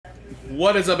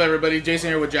What is up, everybody? Jason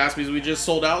here with Jaspys. We just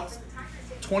sold out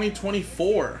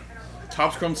 2024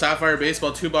 Topps Chrome Sapphire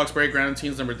Baseball 2-box break, random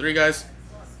teams number 3, guys.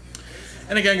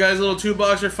 And again, guys, a little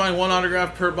 2-boxer. Find one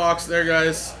autograph per box there,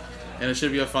 guys. And it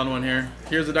should be a fun one here.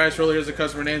 Here's the dice roller. Here's the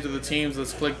customer names of the teams.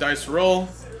 Let's click dice roll.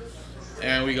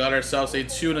 And we got ourselves a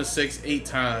 2 and a 6 8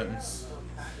 times.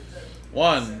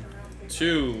 1,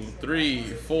 2, 3,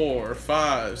 4,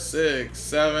 5, 6,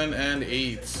 7, and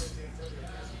 8.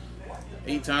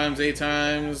 8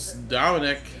 times,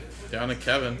 Dominic, down to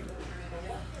Kevin.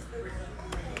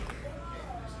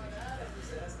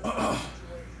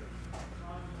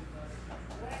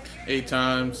 Eight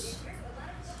times.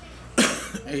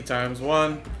 8 times.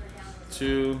 1,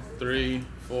 2, 3,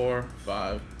 4,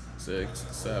 5, 6,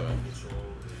 7,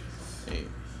 8.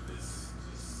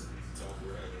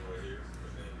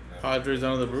 Padres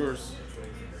down to the Brewers.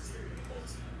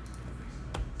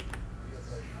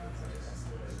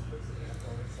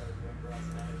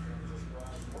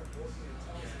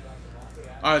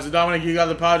 Alright, so Dominic, you got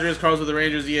the Padres, Carlos with the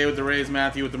Rangers, EA with the Rays,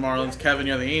 Matthew with the Marlins, Kevin,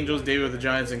 you have the Angels, David with the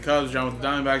Giants and Cubs, John with the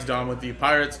Diamondbacks, Dom with the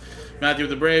Pirates, Matthew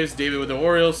with the Braves, David with the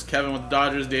Orioles, Kevin with the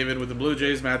Dodgers, David with the Blue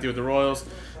Jays, Matthew with the Royals,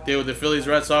 David with the Phillies,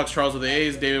 Red Sox, Charles with the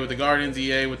A's, David with the Guardians,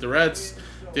 EA with the Reds,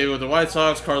 David with the White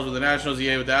Sox, Carlos with the Nationals,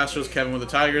 EA with the Astros, Kevin with the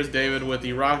Tigers, David with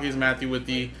the Rockies, Matthew with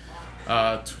the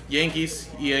Yankees,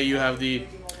 EA you have the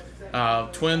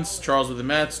Twins, Charles with the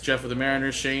Mets, Jeff with the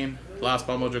Mariners, Shane, Last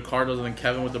Ball Mojo Cardinals, and then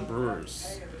Kevin with the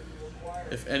Brewers.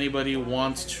 If anybody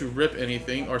wants to rip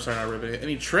anything, or sorry, not rip anything,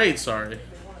 any trade, sorry,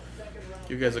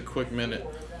 give you guys a quick minute.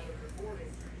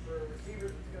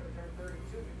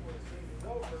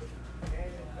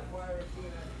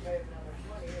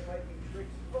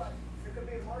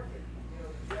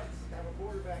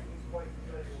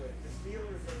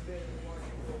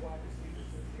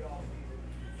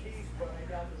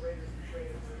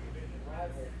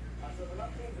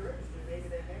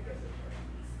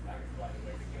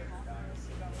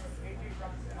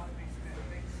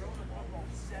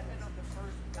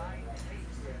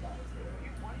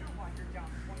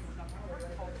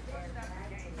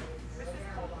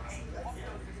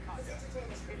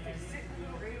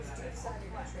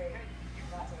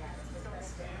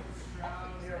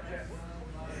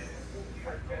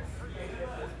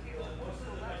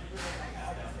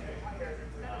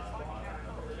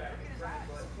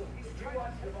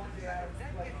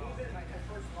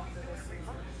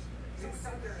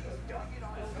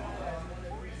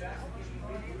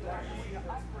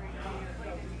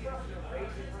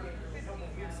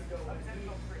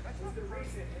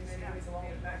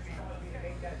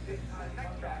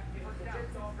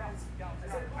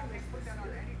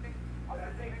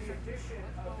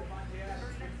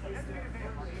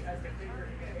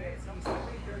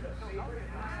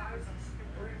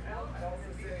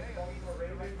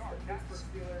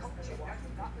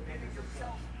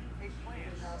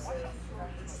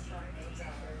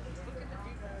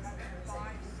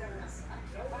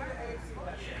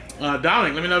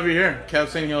 Dominic, let me know if you're here. Kev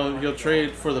saying he'll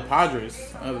trade for the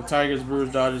Padres, the Tigers,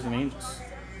 Brewers, Dodgers, and Angels.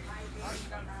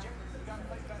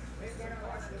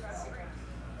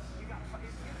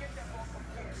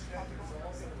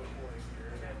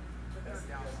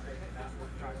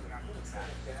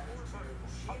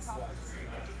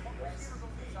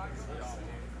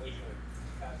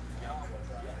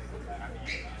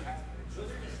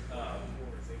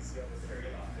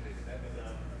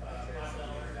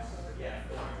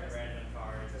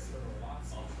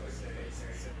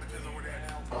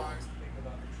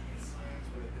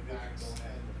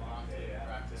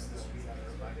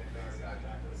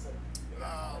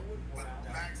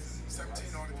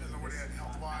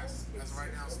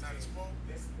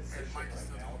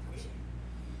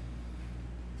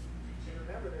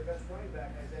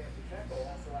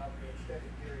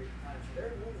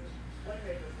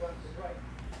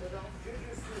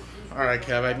 Alright,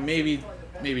 Kev,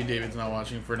 maybe David's not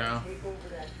watching for now.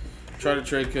 Try to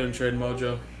trade, couldn't trade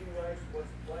Mojo.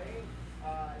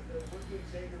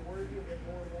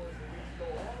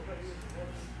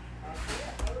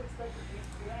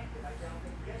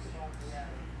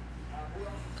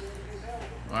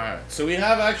 Alright, so we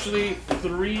have actually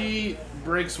 3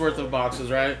 breaks worth of boxes,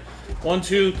 right? 1,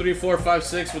 2, 3, 4, 5,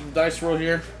 6 with the dice roll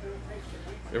here.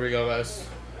 Here we go, guys.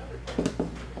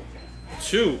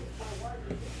 2.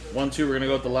 1, 2, we're going to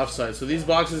go with the left side. So these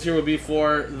boxes here will be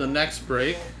for the next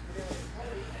break.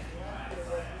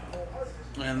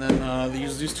 And then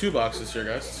these 2 boxes here,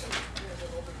 guys.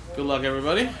 Good luck,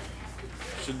 everybody.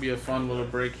 Should be a fun little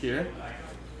break here.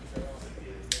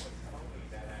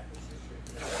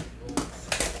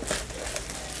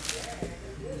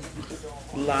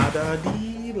 La da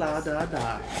dee dee la da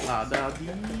da. La da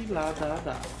dee la da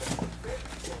da.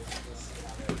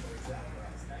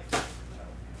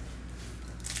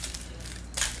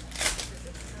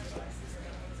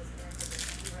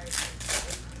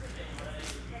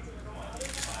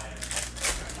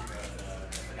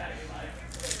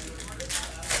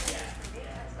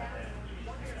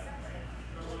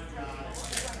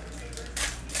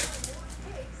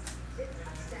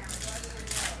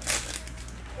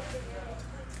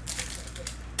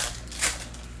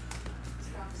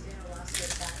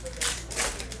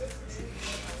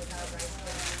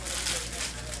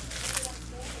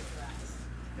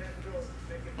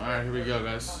 Alright, here we go,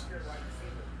 guys.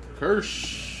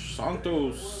 Kirsch,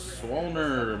 Santos,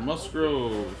 Swolner,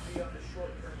 Musgrove,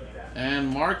 and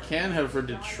Mark Canha for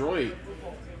Detroit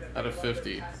out of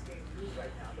 50.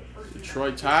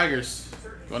 Detroit Tigers.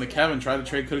 Going to Kevin. Try to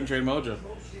trade, couldn't trade Mojo.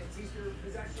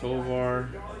 Tovar.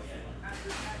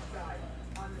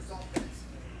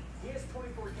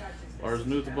 Lars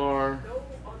Nuthbar.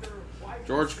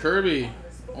 George Kirby.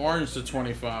 Orange to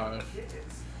 25.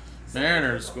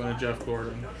 Mariners going to Jeff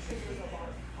Gordon.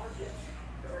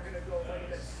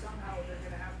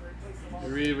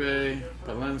 Uribe,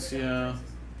 Valencia,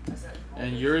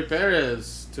 and Yuri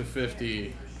Perez to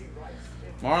 50.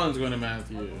 Marlins going to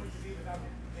Matthew.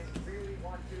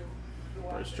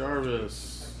 Bryce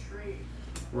Jarvis.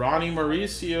 Ronnie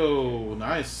Mauricio,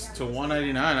 nice, to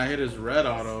 199. I hit his red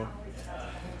auto.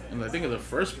 And I think of the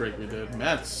first break we did.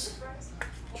 Mets.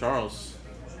 Charles.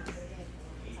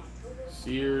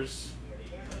 Sears.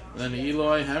 And then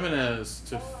Eloy Jimenez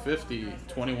to 50.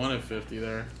 21 of 50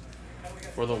 there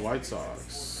for the White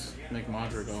Sox. Nick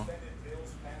Madrigal.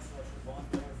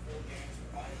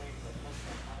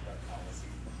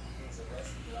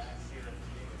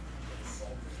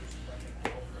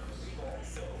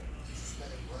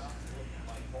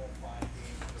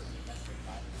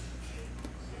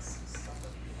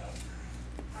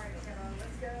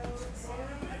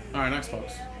 All right, next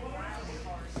box.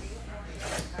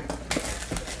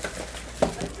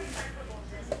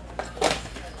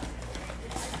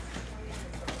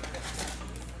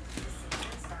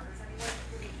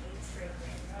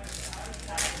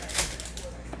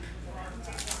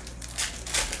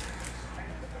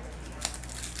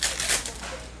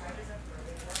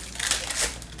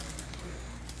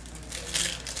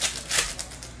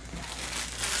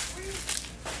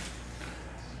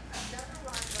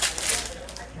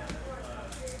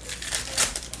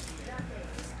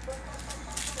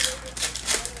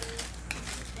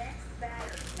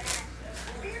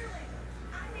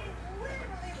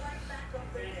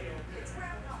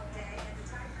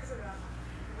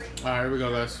 Alright, here we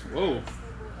go, guys. Whoa.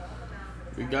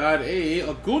 We got a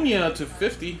Acuna to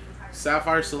 50.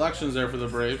 Sapphire selections there for the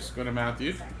Braves. Going to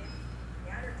Matthew.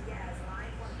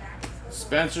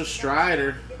 Spencer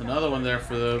Strider. Another one there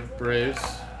for the Braves.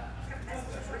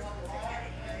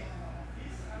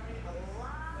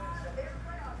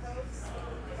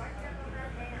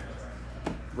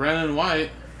 Brennan White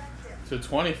to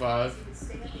 25.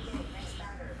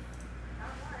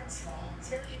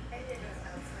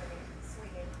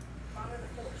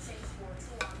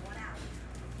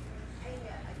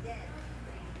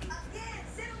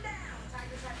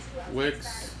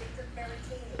 Wicks.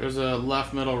 There's a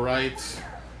left, middle, right.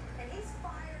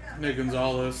 Nick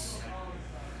Gonzalez.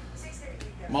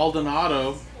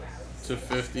 Maldonado to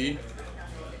 50.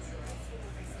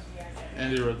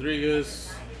 Andy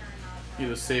Rodriguez. Need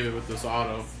to save it with this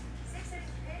auto.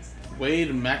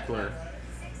 Wade Meckler.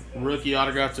 Rookie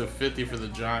autograph to 50 for the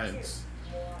Giants.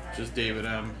 Just David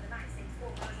M.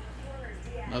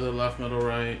 Another left, middle,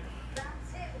 right.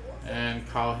 And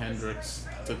Kyle Hendricks.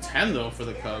 To 10 though for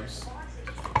the Cubs.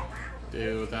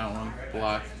 David with that one.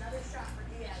 Black.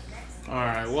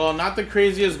 Alright, well, not the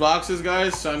craziest boxes,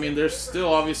 guys. So, I mean, there's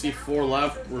still obviously 4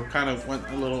 left. We're kind of went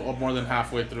a little more than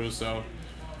halfway through, so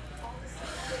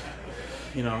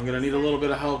you know, I'm going to need a little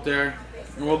bit of help there.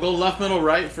 And we'll go left, middle,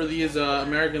 right for these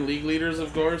American League leaders,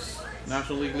 of course.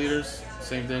 National League leaders.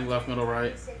 Same thing, left, middle,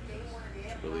 right.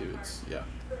 I believe it's, yeah,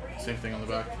 same thing on the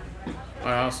back.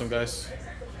 Alright, awesome, guys.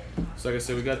 So like I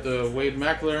said, we got the Wade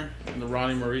Meckler and the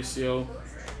Ronnie Mauricio.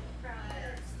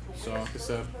 So like I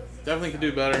said, definitely could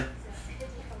do better.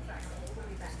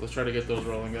 So let's try to get those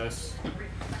rolling, guys.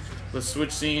 Let's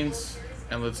switch scenes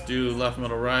and let's do left,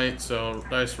 middle, right. So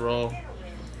dice roll.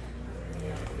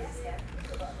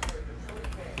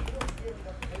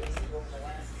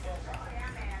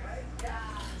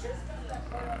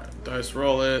 Alright, dice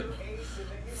roll it.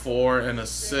 4 and a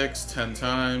 6, 10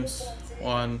 times.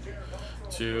 1,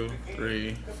 2,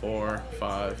 3, 4,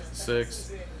 5,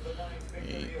 6,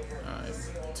 8, 9,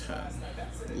 10.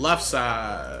 left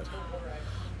side.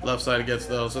 Left side gets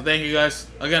those. So thank you guys.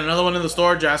 Again, another one in the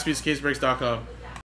store, jaspyscasebreaks.com.